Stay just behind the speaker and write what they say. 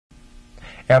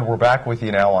And we're back with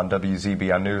you now on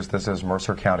WZBN News. This is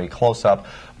Mercer County Close-Up.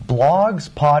 Blogs,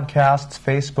 podcasts,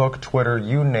 Facebook, Twitter,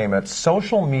 you name it.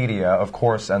 Social media, of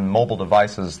course, and mobile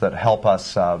devices that help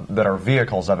us, that are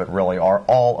vehicles of it really, are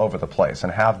all over the place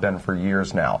and have been for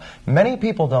years now. Many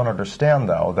people don't understand,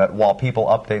 though, that while people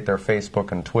update their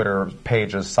Facebook and Twitter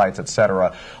pages, sites,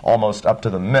 etc., almost up to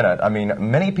the minute, I mean,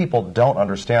 many people don't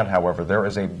understand, however, there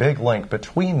is a big link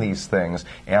between these things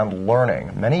and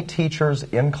learning. Many teachers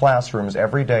in classrooms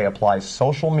every day apply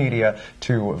social media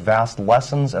to vast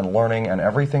lessons and learning and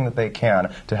everything that they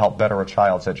can to help better a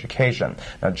child's education.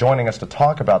 Now, joining us to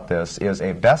talk about this is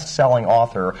a best-selling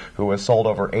author who has sold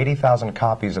over 80,000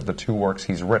 copies of the 2 works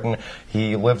he's written.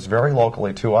 He lives very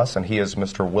locally to us, and he is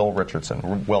Mr. Will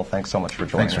Richardson. Will, thanks so much for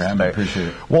joining us today. Thanks for having me. Appreciate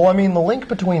it. Well, I mean, the link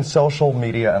between social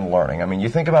media and learning. I mean, you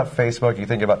think about Facebook, you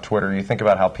think about Twitter, you think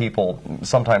about how people,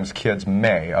 sometimes kids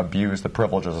may abuse the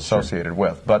privileges associated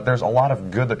with, but there's a lot of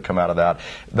good that come out of that,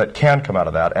 that can come out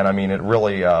of that, and I mean, it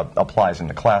really applies in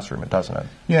the classroom, doesn't it?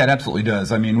 Yeah, it absolutely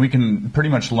does. I mean, we can pretty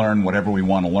much learn whatever we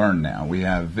want to learn now.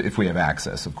 If we have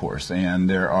access, of course. And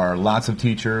there are lots of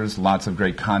teachers, lots of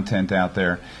great content out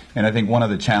there. And I think one of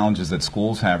the challenges that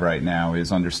schools have right now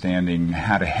is understanding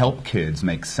how to help kids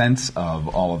make sense of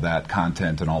all of that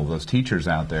content and all of those teachers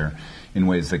out there in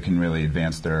ways that can really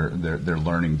advance their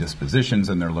learning dispositions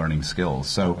and their learning skills.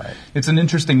 So It's an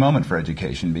interesting moment for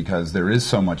education because there is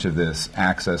so much of this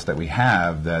access that we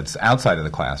have that's outside of the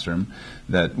classroom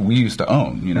that we used to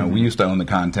own. You know, we used to own the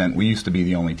content. We used to be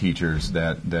the only teachers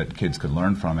that kids could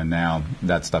learn from, and now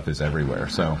that stuff is everywhere.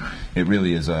 So it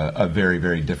really is a very,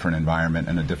 very different environment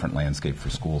and a different landscape for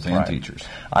schools and teachers.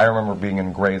 I remember being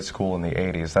in grade school in the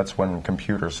 80s. That's when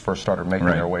computers first started making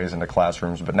their ways into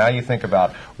classrooms. But now you think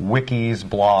about wikis,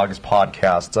 blogs,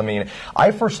 podcasts. I mean,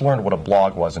 I first learned what a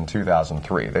blog was in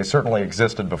 2003. They certainly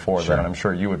existed before then, and I'm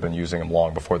sure you had been using them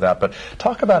long before that. But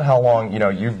talk about how long,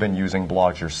 you've been using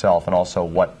blogs yourself, and also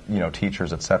what,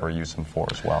 teachers, et cetera, use them for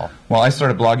as well. Well, I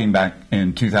started blogging back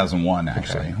in 2001,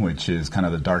 actually, which is kind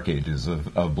of the dark ages of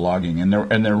blogging.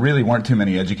 And there really weren't too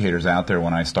many educators out there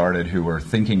when I started who were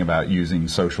thinking about using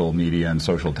social media and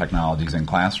social technologies in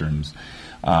classrooms.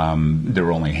 There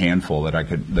were only a handful that I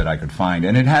could find,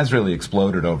 and it has really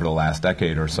exploded over the last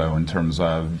decade or so in terms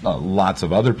of lots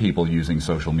of other people using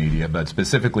social media, but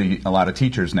specifically a lot of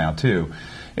teachers now too.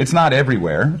 It's not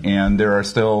everywhere, and there are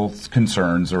still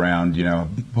concerns around,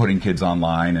 putting kids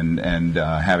online and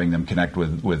having them connect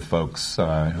with folks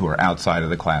who are outside of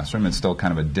the classroom. It's still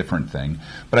kind of a different thing.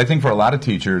 But I think for a lot of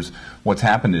teachers, what's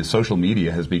happened is social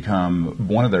media has become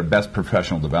one of their best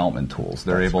professional development tools.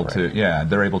 They're able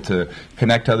to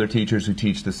connect to other teachers who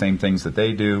teach the same things that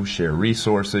they do, share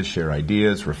resources, share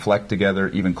ideas, reflect together,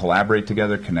 even collaborate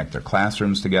together, connect their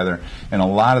classrooms together. And a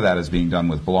lot of that is being done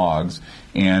with blogs.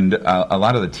 And a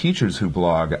lot of the teachers who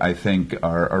blog, I think,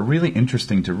 are really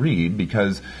interesting to read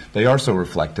because they are so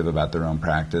reflective about their own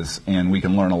practice, and we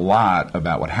can learn a lot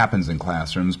about what happens in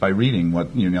classrooms by reading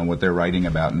what they're writing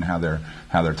about and how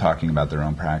they're talking about their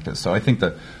own practice. So I think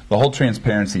that the whole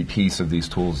transparency piece of these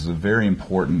tools is a very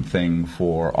important thing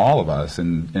for all of us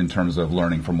in terms of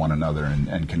learning from one another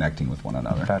and connecting with one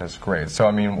another. That is great. So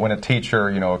I mean, when a teacher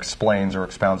explains or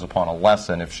expounds upon a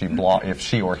lesson, if she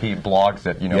or he blogs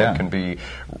it, it can be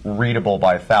readable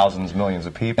by thousands, millions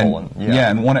of people.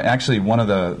 And one of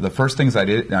the first things I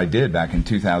did back in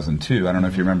 2002. I don't know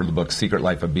if you remember the book Secret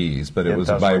Life of Bees, but it was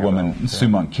by a woman, Sue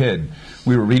Monk Kidd.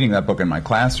 We were reading that book in my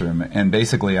classroom, and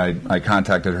basically I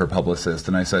contacted her publicist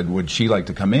and I said, would she like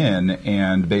to come in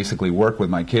and basically work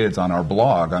with my kids on our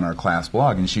blog, on our class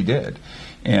blog, and she did.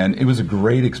 And it was a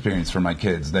great experience for my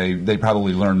kids. They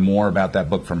probably learned more about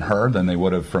that book from her than they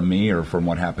would have from me or from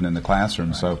what happened in the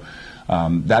classroom. So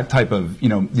that type of,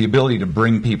 the ability to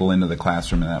bring people into the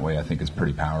classroom in that way, I think, is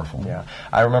pretty powerful. Yeah.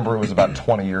 I remember it was about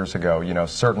 20 years ago,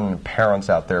 certain parents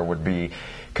out there would be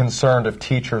concerned if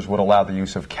teachers would allow the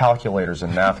use of calculators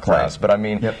in math class. But I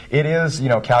mean, it is,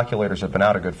 calculators have been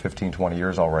out a good 15, 20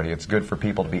 years already. It's good for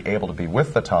people to be able to be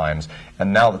with the times.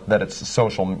 And now that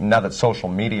social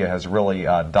media has really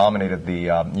dominated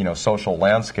the, social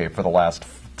landscape for the last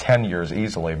 10 years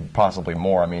easily, possibly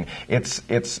more. I mean, it's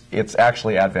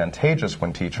actually advantageous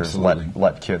when teachers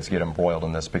let kids get embroiled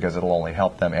in this because it'll only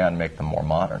help them and make them more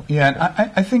modern. Yeah,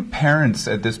 and I think parents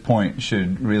at this point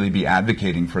should really be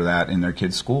advocating for that in their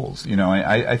kids' schools.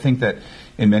 I think that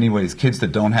in many ways, kids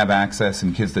that don't have access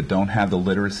and kids that don't have the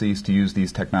literacies to use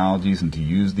these technologies and to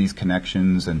use these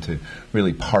connections and to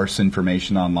really parse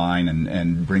information online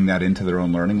and bring that into their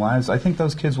own learning lives, I think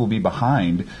those kids will be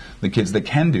behind the kids that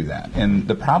can do that. And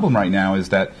the problem right now is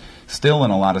that still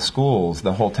in a lot of schools,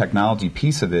 the whole technology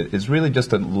piece of it is really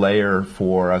just a layer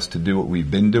for us to do what we've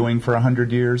been doing for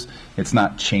 100 years. It's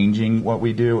not changing what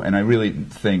we do. And I really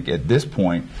think at this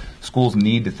point, schools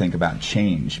need to think about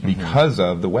change because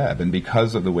of the web and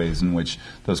because of the ways in which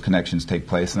those connections take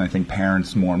place. And I think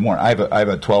parents more and more. I have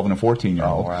a 12 and a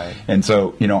 14-year-old. Oh, right. And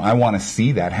so, I want to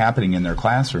see that happening in their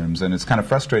classrooms. And it's kind of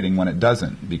frustrating when it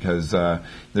doesn't, because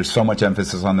there's so much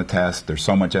emphasis on the test. There's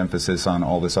so much emphasis on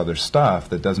all this other stuff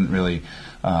that doesn't really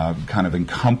kind of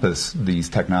encompass these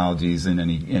technologies in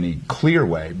any clear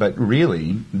way. But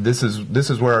really, this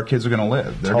is where our kids are going to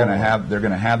live. They're going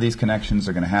to have these connections.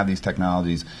 They're going to have these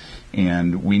technologies.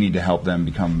 And we need to help them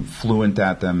become fluent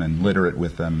at them and literate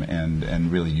with them,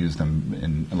 and really use them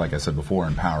in, like I said before,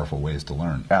 in powerful ways to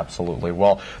learn. Absolutely.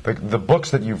 Well, the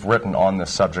books that you've written on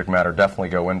this subject matter definitely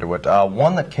go into it.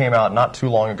 One that came out not too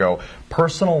long ago,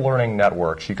 Personal Learning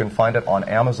Networks. You can find it on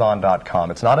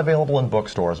Amazon.com. It's not available in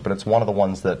bookstores, but it's one of the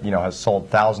ones that has sold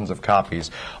thousands of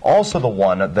copies. Also, the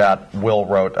one that Will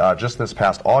wrote just this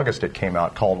past August, it came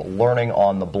out, called Learning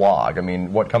on the Blog. I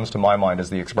mean, what comes to my mind is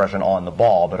the expression "on the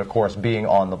ball," but of course, being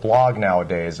on the blog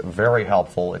nowadays, very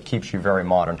helpful. It keeps you very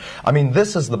modern. I mean,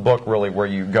 this is the book really where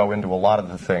you go into a lot of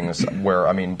the things where,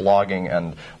 blogging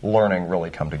and learning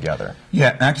really come together.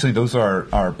 Yeah, actually, those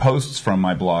are posts from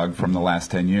my blog from the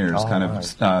last 10 years,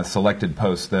 selected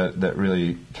posts that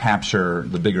really capture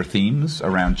the bigger themes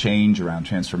around change, around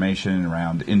transformation,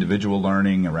 around individual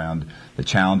learning, around the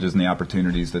challenges and the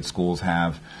opportunities that schools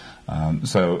have.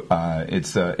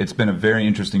 It's been a very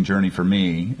interesting journey for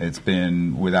me. It's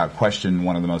been, without question,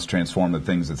 one of the most transformative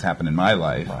things that's happened in my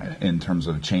life in terms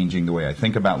of changing the way I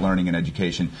think about learning and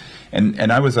education.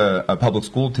 And I was a public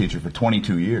school teacher for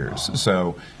 22 years,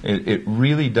 so it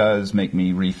really does make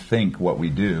me rethink what we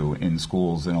do in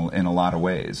schools in a lot of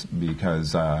ways,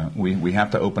 because we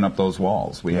have to open up those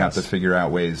walls. We have to figure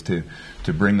out ways to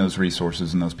bring those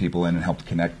resources and those people in and help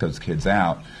connect those kids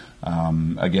out.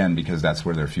 Again, because that's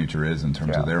where their future is in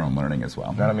terms of their own learning as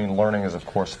well. And learning is, of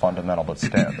course, fundamental, but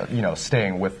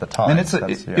staying with the times.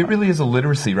 And it really is a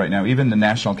literacy right now. Even the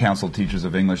National Council of Teachers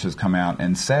of English has come out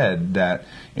and said that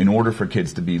in order for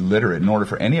kids to be literate, in order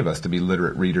for any of us to be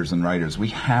literate readers and writers, we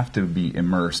have to be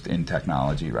immersed in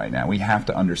technology right now. We have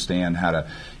to understand how to,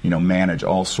 manage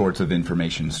all sorts of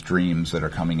information streams that are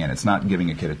coming in. It's not giving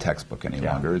a kid a textbook any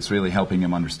longer. It's really helping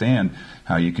him understand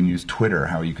how you can use Twitter,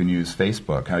 how you can use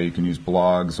Facebook, how you can use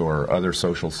blogs or other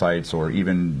social sites or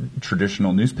even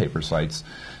traditional newspaper sites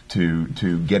to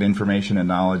get information and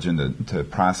knowledge and to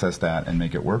process that and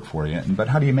make it work for you. But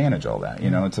how do you manage all that?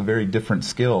 It's a very different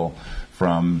skill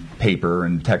from paper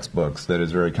and textbooks that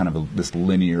is very kind of this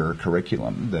linear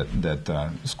curriculum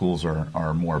that schools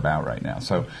are more about right now.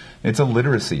 So it's a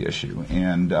literacy issue,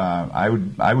 and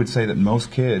I would say that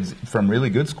most kids from really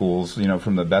good schools,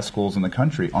 from the best schools in the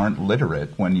country, aren't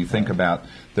literate when you think about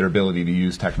their ability to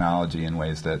use technology in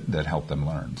ways that help them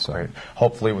learn. So great.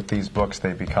 Hopefully with these books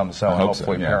they become so, and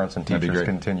hopefully parents and teachers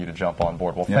continue to jump on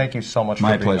board. Well, thank you so much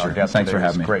for being our guest. Thanks for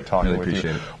having me. Great talking with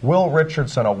you. It. Will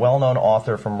Richardson, a well-known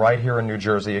author from right here in New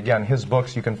Jersey. Again, his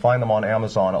books, you can find them on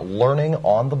Amazon. Learning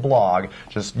on the Blog.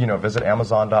 Just, visit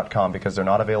Amazon.com because they're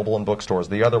not available in bookstores.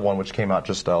 The other one, which came out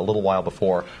just a little while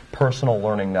before, Personal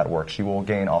Learning Networks. You will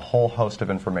gain a whole host of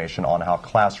information on how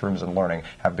classrooms and learning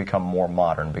have become more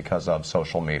modern because of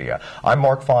social media. I'm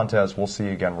Mark Fontes. We'll see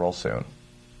you again real soon.